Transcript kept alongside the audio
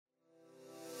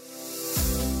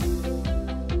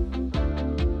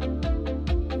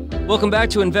Welcome back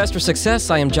to Investor Success.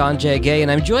 I am John J. Gay,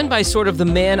 and I'm joined by sort of the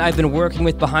man I've been working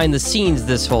with behind the scenes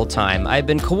this whole time. I've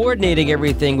been coordinating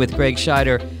everything with Greg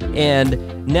Scheider,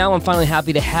 and now I'm finally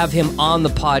happy to have him on the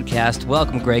podcast.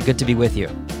 Welcome, Greg. Good to be with you.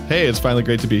 Hey, it's finally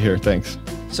great to be here. Thanks.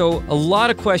 So a lot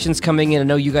of questions coming in. I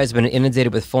know you guys have been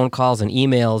inundated with phone calls and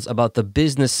emails about the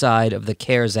business side of the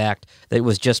CARES Act that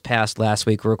was just passed last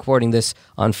week. We're recording this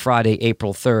on Friday,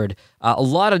 April 3rd. A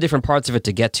lot of different parts of it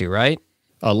to get to, right?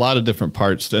 A lot of different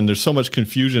parts, and there's so much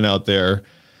confusion out there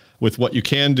with what you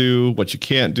can do, what you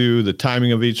can't do, the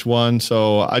timing of each one.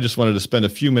 So I just wanted to spend a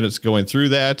few minutes going through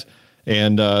that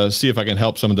and see if I can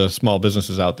help some of the small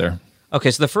businesses out there. Okay,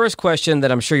 so the first question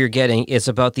that I'm sure you're getting is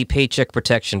about the Paycheck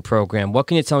Protection Program. What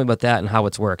can you tell me about that and how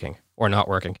it's working or not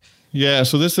working? Yeah,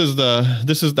 so this is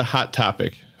the hot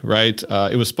topic, right?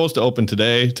 It was supposed to open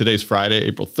today. Today's Friday,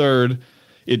 April 3rd.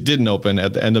 It didn't open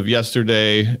at the end of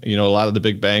yesterday. You know, a lot of the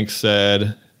big banks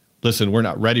said, listen, we're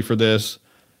not ready for this.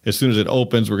 As soon as it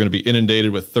opens, we're going to be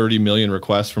inundated with 30 million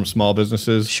requests from small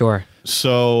businesses. Sure.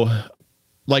 So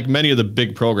like many of the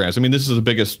big programs, I mean, this is the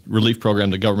biggest relief program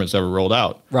the government's ever rolled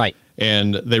out. Right.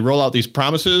 And they roll out these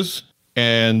promises,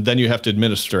 and then you have to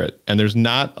administer it. And there's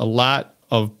not a lot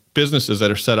of businesses that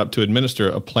are set up to administer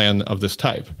a plan of this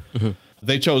type. Mm-hmm.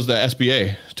 They chose the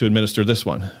SBA to administer this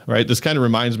one, right? This kind of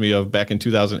reminds me of back in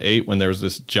 2008 when there was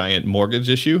this giant mortgage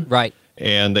issue. Right.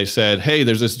 And they said, hey,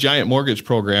 there's this giant mortgage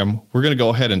program. We're going to go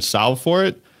ahead and solve for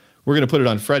it. We're going to put it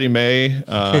on Freddie Mae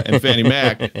and Fannie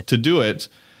Mac to do it.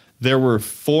 There were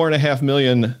 4.5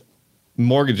 million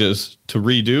mortgages to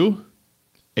redo.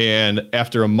 And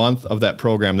after a month of that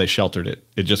program, they sheltered it.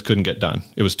 It just couldn't get done.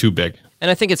 It was too big.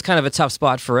 And I think it's kind of a tough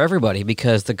spot for everybody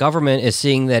because the government is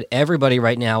seeing that everybody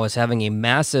right now is having a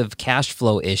massive cash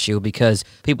flow issue because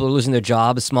people are losing their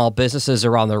jobs, small businesses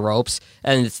are on the ropes,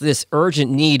 and it's this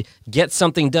urgent need, get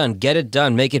something done, get it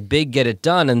done, make it big, get it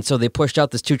done. And so they pushed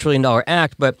out this $2 trillion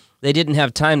act, but they didn't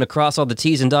have time to cross all the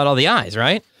T's and dot all the I's,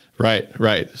 right?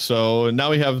 Right. So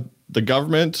now we have the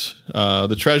government,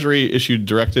 the Treasury issued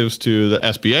directives to the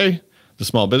SBA, the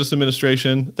Small Business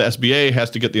Administration. The SBA has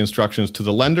to get the instructions to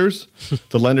the lenders.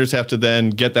 The lenders have to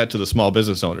then get that to the small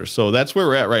business owners. So that's where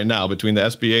we're at right now between the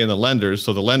SBA and the lenders,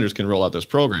 so the lenders can roll out this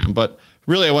program. But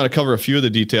really, I want to cover a few of the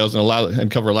details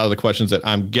and cover a lot of the questions that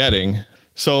I'm getting.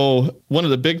 So one of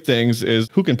the big things is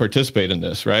who can participate in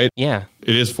this, right? Yeah.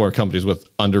 It is for companies with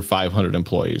under 500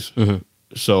 employees. Mm-hmm.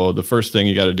 So the first thing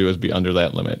you got to do is be under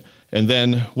that limit. And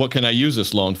then what can I use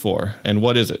this loan for? And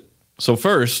what is it? So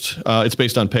first, it's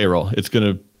based on payroll. It's going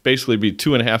to basically be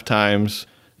 2.5 times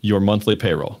your monthly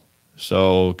payroll.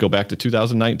 So go back to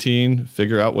 2019,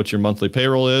 figure out what your monthly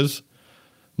payroll is,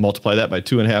 multiply that by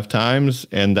 2.5 times,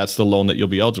 and that's the loan that you'll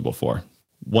be eligible for.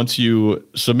 Once you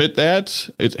submit that,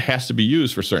 it has to be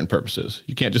used for certain purposes.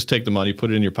 You can't just take the money,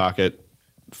 put it in your pocket,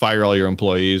 fire all your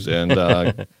employees, and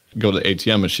go to the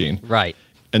ATM machine. Right.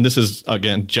 And this is,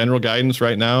 again, general guidance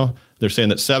right now. They're saying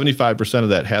that 75% of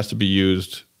that has to be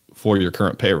used for your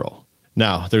current payroll.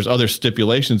 Now, there's other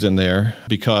stipulations in there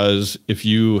because if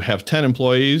you have 10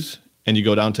 employees and you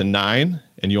go down to 9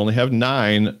 and you only have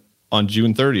 9 on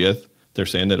June 30th, they're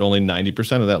saying that only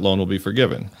 90% of that loan will be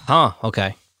forgiven. Huh,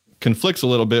 okay. Conflicts a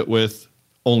little bit with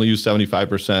only use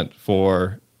 75%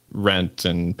 for rent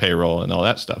and payroll and all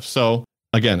that stuff. So,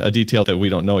 again, a detail that we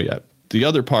don't know yet. The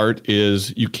other part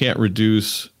is you can't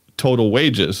reduce total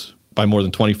wages by more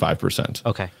than 25%.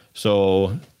 Okay.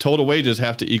 So total wages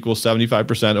have to equal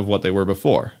 75% of what they were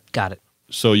before. Got it.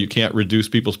 So you can't reduce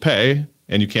people's pay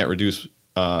and you can't reduce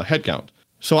headcount.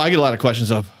 So I get a lot of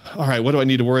questions of, all right, what do I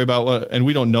need to worry about? And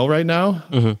we don't know right now.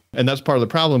 Mm-hmm. And that's part of the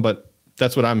problem, but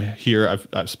that's what I'm here.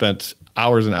 I've spent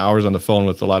hours and hours on the phone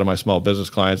with a lot of my small business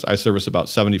clients. I service about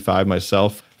 75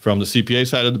 myself from the CPA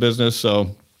side of the business.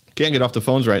 So can't get off the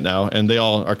phones right now, and they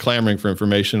all are clamoring for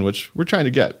information, which we're trying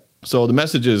to get. So the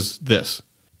message is this.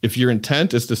 If your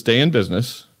intent is to stay in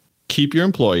business, keep your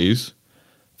employees,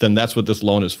 then that's what this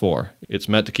loan is for. It's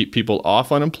meant to keep people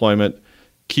off unemployment,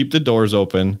 keep the doors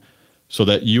open so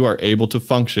that you are able to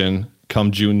function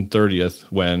come June 30th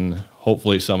when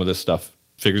hopefully some of this stuff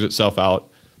figures itself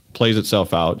out, plays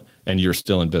itself out, and you're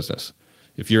still in business.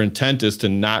 If your intent is to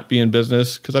not be in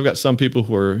business, because I've got some people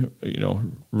who are,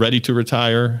 ready to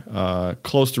retire,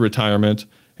 close to retirement,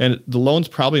 and the loan's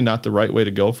probably not the right way to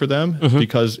go for them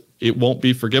because it won't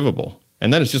be forgivable.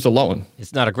 And then it's just a loan.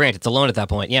 It's not a grant. It's a loan at that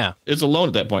point, yeah. It's a loan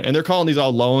at that point. And they're calling these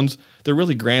all loans. They're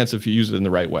really grants if you use it in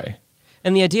the right way.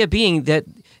 And the idea being that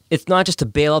it's not just to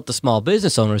bail out the small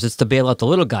business owners, it's to bail out the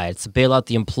little guy. It's to bail out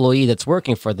the employee that's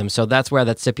working for them. So that's where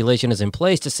that stipulation is in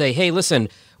place to say, hey, listen,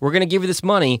 we're going to give you this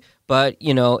money, But,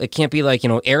 it can't be like,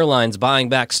 airlines buying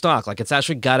back stock. Like, it's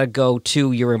actually got to go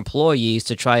to your employees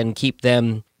to try and keep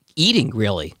them eating,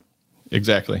 really.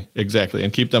 Exactly.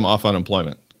 And keep them off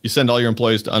unemployment. You send all your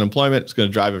employees to unemployment, it's going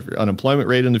to drive up your unemployment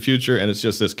rate in the future, and it's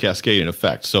just this cascading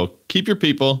effect. So keep your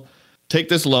people, take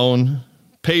this loan,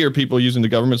 pay your people using the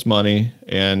government's money,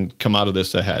 and come out of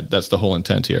this ahead. That's the whole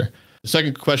intent here. The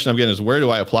second question I'm getting is, where do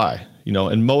I apply?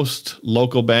 In most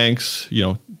local banks,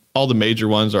 all the major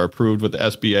ones are approved with the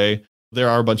SBA. There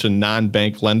are a bunch of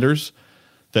non-bank lenders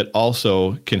that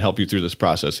also can help you through this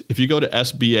process. If you go to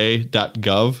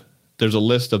sba.gov, there's a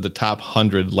list of the top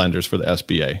 100 lenders for the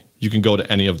SBA. You can go to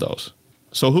any of those.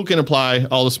 So who can apply?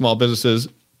 All the small businesses.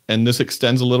 And this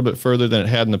extends a little bit further than it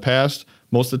had in the past.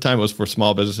 Most of the time it was for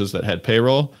small businesses that had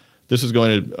payroll. This is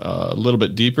going a little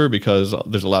bit deeper because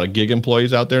there's a lot of gig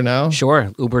employees out there now.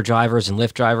 Sure, Uber drivers and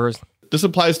Lyft drivers. This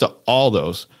applies to all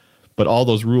those, but all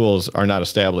those rules are not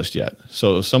established yet.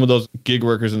 So some of those gig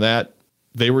workers and that,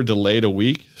 they were delayed a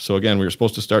week. So again, we were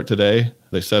supposed to start today.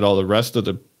 They said all the rest of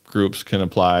the groups can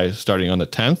apply starting on the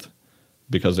 10th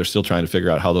because they're still trying to figure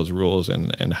out how those rules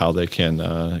and how they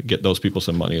can get those people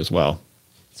some money as well.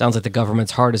 Sounds like the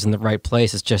government's heart is in the right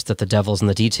place. It's just that the devil's in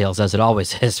the details, as it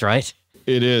always is, right?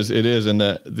 It is. And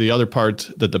the other part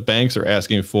that the banks are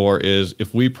asking for is,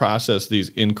 if we process these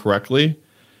incorrectly,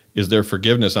 is there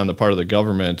forgiveness on the part of the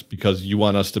government because you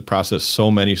want us to process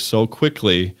so many so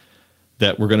quickly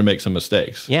that we're going to make some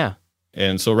mistakes? Yeah.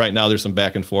 And so right now there's some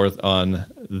back and forth on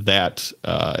that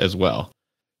as well.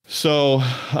 So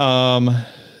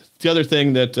the other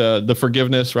thing that the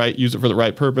forgiveness, right? Use it for the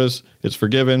right purpose. It's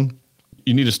forgiven.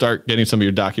 You need to start getting some of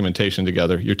your documentation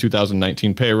together, your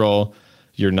 2019 payroll,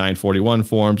 your 941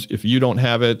 forms. If you don't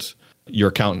have it, your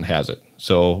accountant has it.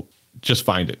 So just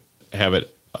find it, have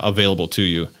it available to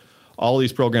you. All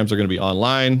these programs are going to be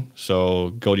online. So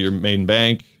go to your main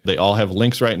bank. They all have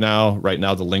links right now. Right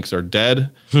now, the links are dead,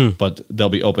 but they'll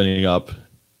be opening up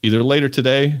either later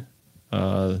today,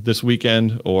 this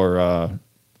weekend, or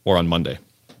on Monday.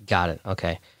 Got it.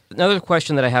 Okay. Another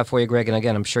question that I have for you, Greg, and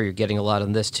again, I'm sure you're getting a lot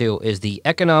on this too, is the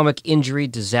economic injury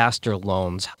disaster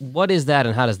loans. What is that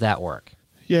and how does that work?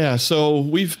 Yeah, so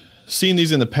we've seen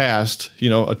these in the past.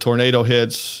 A tornado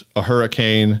hits, a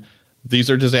hurricane. These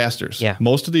are disasters. Yeah.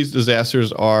 Most of these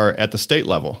disasters are at the state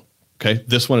level. Okay.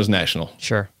 This one is national.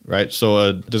 Sure. Right. So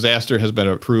a disaster has been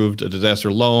approved. A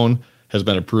disaster loan has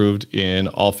been approved in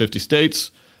all 50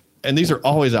 states. And these are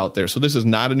always out there. So this is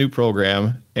not a new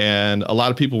program. And a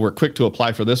lot of people were quick to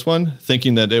apply for this one,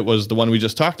 thinking that it was the one we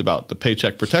just talked about, the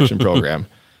Paycheck Protection Program.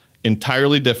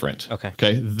 Entirely different.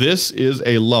 Okay. This is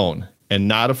a loan and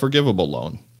not a forgivable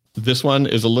loan. This one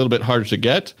is a little bit harder to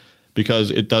get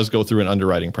because it does go through an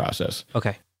underwriting process.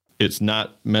 Okay. It's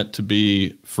not meant to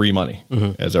be free money,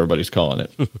 as everybody's calling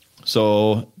it.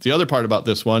 So the other part about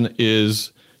this one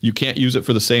is you can't use it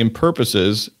for the same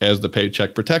purposes as the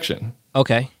Paycheck Protection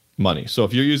money. So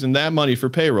if you're using that money for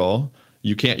payroll,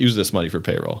 you can't use this money for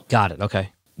payroll. Got it. Okay.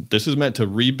 This is meant to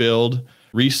rebuild,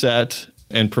 reset,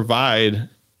 and provide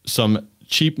some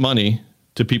cheap money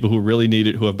to people who really need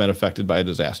it, who have been affected by a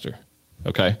disaster.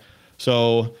 Okay.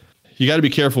 So you got to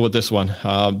be careful with this one.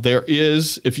 There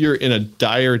is, if you're in a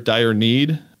dire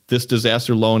need, this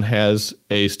disaster loan has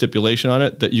a stipulation on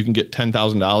it that you can get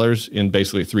 $10,000 in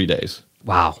basically 3 days.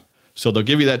 Wow. So they'll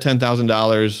give you that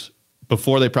 $10,000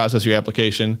 before they process your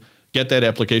application, get that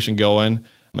application going,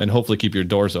 and hopefully keep your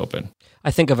doors open.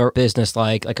 I think of a business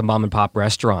like a mom and pop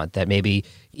restaurant that maybe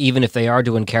even if they are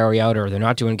doing carry out or they're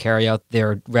not doing carry out,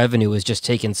 their revenue is just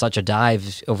taking such a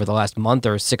dive over the last month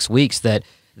or 6 weeks that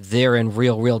they're in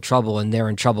real trouble, and they're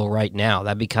in trouble right now.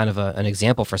 That'd be kind of an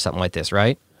example for something like this,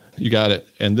 right? You got it.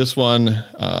 And this one,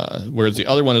 whereas the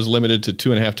other one is limited to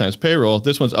 2.5 times payroll,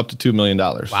 this one's up to $2 million.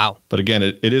 Wow. But again,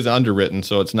 it is underwritten,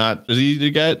 so it's not as easy to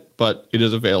get, but it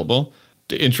is available.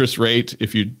 The interest rate,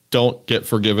 if you don't get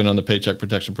forgiven on the Paycheck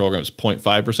Protection Program, is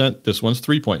 0.5%. This one's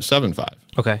 3.75.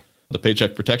 Okay. The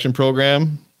Paycheck Protection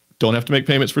Program, don't have to make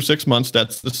payments for 6 months.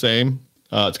 That's the same.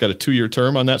 It's got a 2-year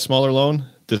term on that smaller loan.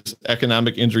 This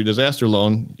economic injury disaster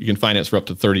loan, you can finance for up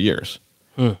to 30 years.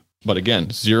 But again,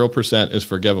 0% is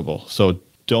forgivable. So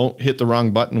don't hit the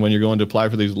wrong button when you're going to apply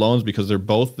for these loans, because they're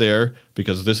both there,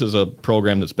 because this is a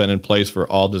program that's been in place for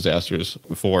all disasters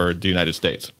for the United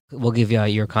States. We'll give you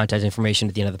your contact information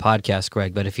at the end of the podcast,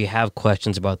 Greg. But if you have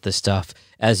questions about this stuff,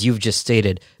 as you've just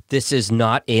stated, this is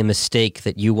not a mistake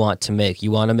that you want to make.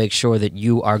 You want to make sure that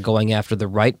you are going after the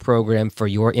right program for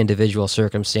your individual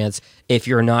circumstance. If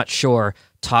you're not sure,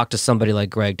 talk to somebody like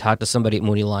Greg, talk to somebody at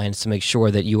Mooney Lyons to make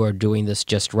sure that you are doing this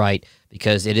just right,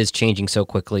 because it is changing so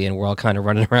quickly and we're all kind of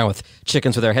running around with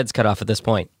chickens with our heads cut off at this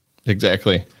point.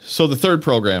 Exactly. So the third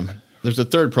program, There's a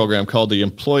third program called the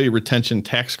Employee Retention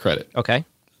Tax Credit. Okay.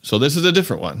 So this is a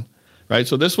different one, right?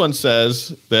 So this one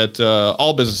says that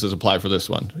all businesses apply for this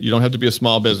one. You don't have to be a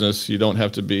small business. You don't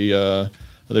have to be,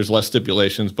 there's less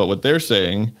stipulations. But what they're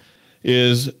saying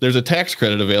is there's a tax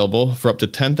credit available for up to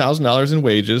 $10,000 in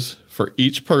wages for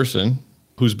each person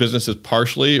whose business is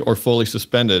partially or fully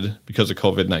suspended because of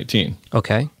COVID-19.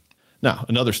 Okay. Now,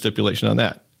 another stipulation on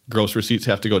that, gross receipts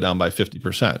have to go down by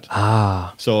 50%.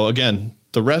 Ah. So again,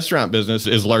 the restaurant business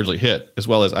is largely hit, as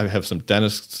well as I have some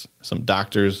dentists, some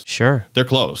doctors. Sure. They're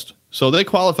closed. So they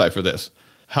qualify for this.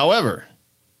 However,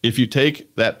 if you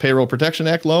take that Payroll Protection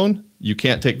Act loan, you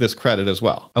can't take this credit as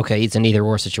well. Okay. It's an either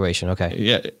or situation. Okay.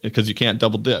 Yeah, because you can't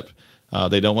double dip.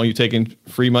 They don't want you taking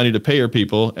free money to pay your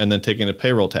people and then taking a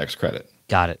payroll tax credit.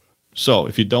 Got it. So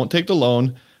if you don't take the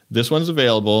loan, this one's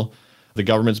available. The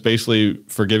government's basically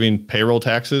forgiving payroll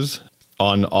taxes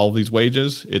on all of these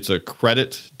wages. It's a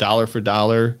credit dollar for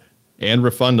dollar and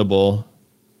refundable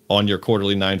on your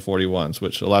quarterly 941s,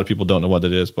 which a lot of people don't know what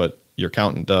it is, but your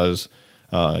accountant does,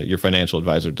 your financial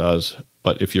advisor does.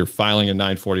 But if you're filing a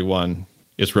 941,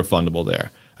 it's refundable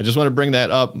there. I just want to bring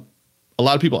that up. A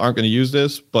lot of people aren't going to use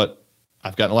this, but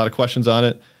I've gotten a lot of questions on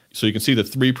it. So you can see the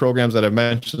three programs that I've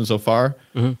mentioned so far.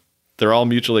 Mm-hmm. They're all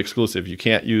mutually exclusive. You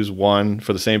can't use one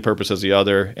for the same purpose as the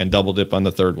other and double dip on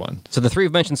the third one. So the three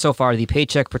we've mentioned so far, the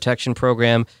Paycheck Protection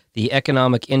Program, the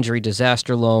Economic Injury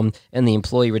Disaster Loan, and the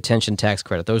Employee Retention Tax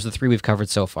Credit. Those are the three we've covered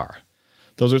so far.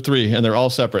 Those are three, and they're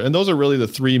all separate. And those are really the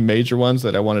three major ones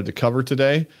that I wanted to cover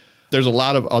today. There's a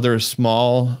lot of other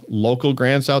small local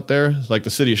grants out there, like the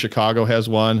city of Chicago has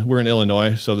one. We're in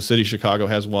Illinois, so the city of Chicago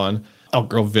has one. Elk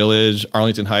Grove Village,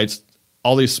 Arlington Heights,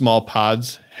 all these small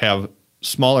pods have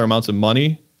smaller amounts of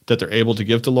money that they're able to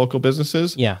give to local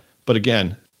businesses. Yeah. But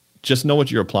again, just know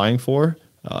what you're applying for.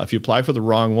 If you apply for the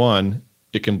wrong one,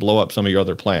 it can blow up some of your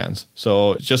other plans.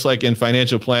 So just like in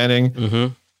financial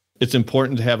planning, it's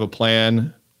important to have a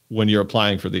plan when you're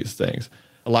applying for these things.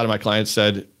 A lot of my clients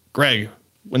said, Greg,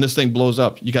 when this thing blows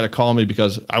up, you got to call me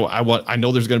because I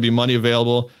know there's going to be money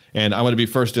available and I want to be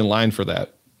first in line for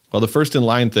that. Well, the first in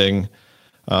line thing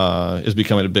is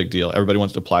becoming a big deal. Everybody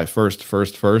wants to apply first.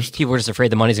 People are just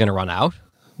afraid the money's going to run out.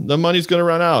 The money's going to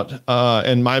run out.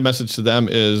 And my message to them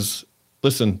is,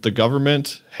 listen, the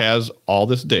government has all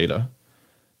this data.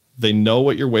 They know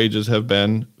what your wages have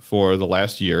been for the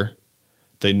last year.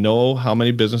 They know how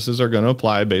many businesses are going to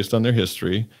apply based on their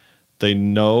history. They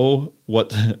know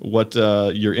what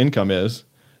your income is.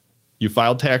 You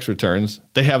filed tax returns.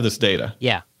 They have this data.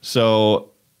 Yeah.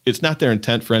 So it's not their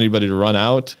intent for anybody to run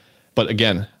out. But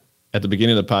again, at the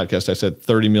beginning of the podcast, I said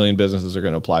 30 million businesses are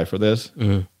going to apply for this.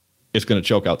 Mm-hmm. It's going to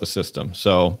choke out the system.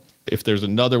 So if there's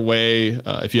another way,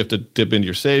 if you have to dip into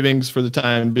your savings for the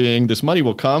time being, this money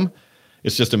will come.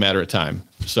 It's just a matter of time.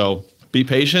 So be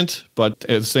patient, but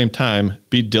at the same time,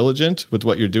 be diligent with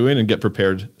what you're doing and get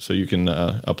prepared so you can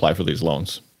apply for these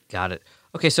loans. Got it.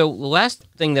 Okay, so the last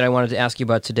thing that I wanted to ask you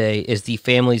about today is the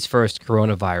Families First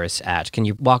Coronavirus Act. Can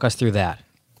you walk us through that?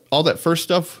 All that first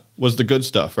stuff was the good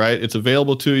stuff, right? It's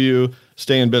available to you,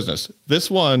 stay in business. This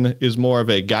one is more of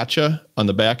a gotcha on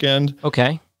the back end.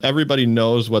 Okay. Everybody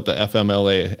knows what the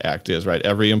FMLA Act is, right?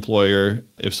 Every employer,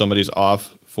 if somebody's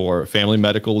off for family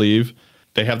medical leave,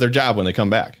 they have their job when they come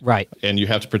back. Right. And you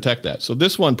have to protect that. So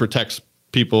this one protects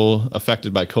people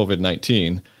affected by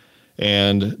COVID-19.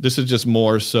 And this is just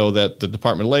more so that the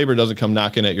Department of Labor doesn't come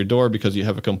knocking at your door because you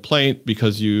have a complaint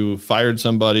because you fired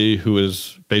somebody who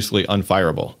is basically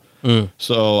unfireable.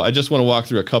 So I just want to walk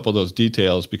through a couple of those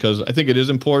details because I think it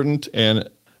is important. And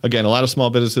again, a lot of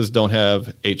small businesses don't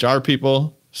have HR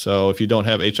people. So if you don't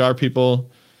have HR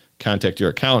people, contact your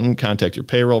accountant, contact your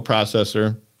payroll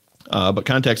processor, but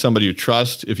contact somebody you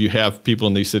trust if you have people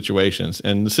in these situations.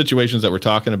 And the situations that we're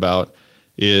talking about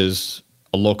is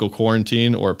a local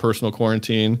quarantine or a personal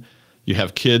quarantine. You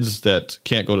have kids that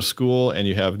can't go to school and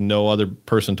you have no other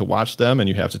person to watch them and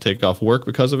you have to take off work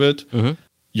because of it. Mm-hmm.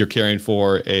 You're caring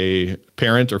for a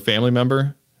parent or family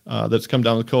member that's come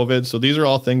down with COVID. So these are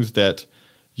all things that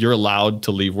you're allowed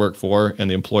to leave work for and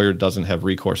the employer doesn't have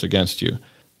recourse against you.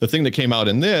 The thing that came out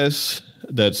in this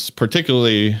that's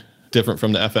particularly different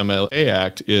from the FMLA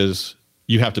Act is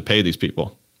you have to pay these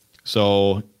people.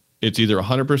 So it's either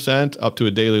 100% up to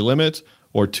a daily limit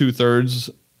or 2/3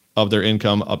 of their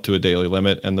income up to a daily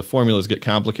limit. And the formulas get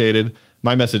complicated.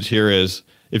 My message here is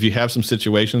if you have some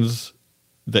situations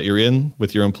that you're in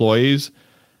with your employees,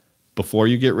 before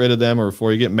you get rid of them or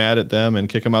before you get mad at them and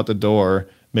kick them out the door,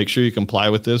 make sure you comply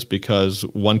with this because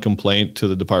one complaint to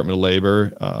the Department of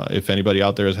Labor, if anybody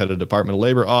out there has had a Department of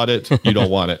Labor audit, you don't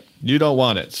want it. You don't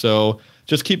want it. So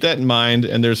just keep that in mind.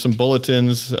 And there's some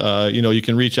bulletins, you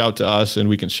can reach out to us and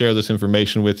we can share this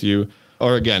information with you.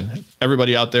 Or again,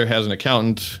 everybody out there has an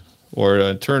accountant or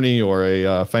an attorney or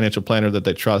a financial planner that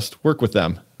they trust. Work with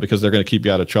them because they're going to keep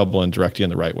you out of trouble and direct you in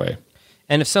the right way.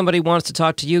 And if somebody wants to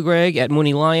talk to you, Greg, at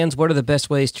Mooney Lyons, what are the best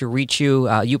ways to reach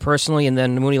you, you personally, and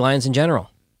then Mooney Lyons in general?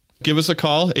 Give us a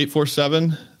call,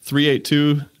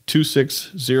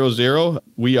 847-382-2600.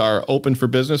 We are open for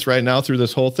business right now through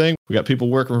this whole thing. We got people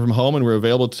working from home and we're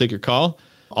available to take your call.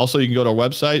 Also, you can go to our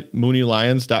website,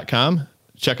 mooneylyons.com.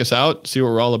 Check us out, see what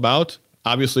we're all about.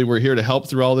 Obviously, we're here to help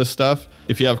through all this stuff.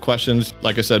 If you have questions,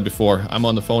 like I said before, I'm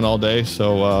on the phone all day,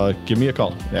 so give me a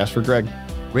call. Ask for Greg.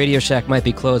 Radio Shack might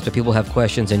be closed, but people have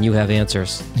questions and you have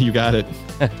answers. You got it.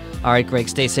 All right, Greg,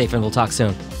 stay safe and we'll talk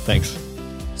soon. Thanks.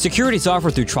 Securities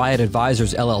offered through Triad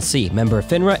Advisors, LLC, member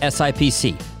FINRA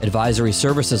SIPC. Advisory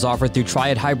services offered through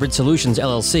Triad Hybrid Solutions,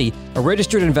 LLC, a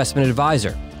registered investment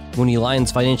advisor. Mooney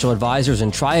Lyons Financial Advisors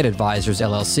and Triad Advisors,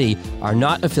 LLC, are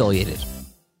not affiliated.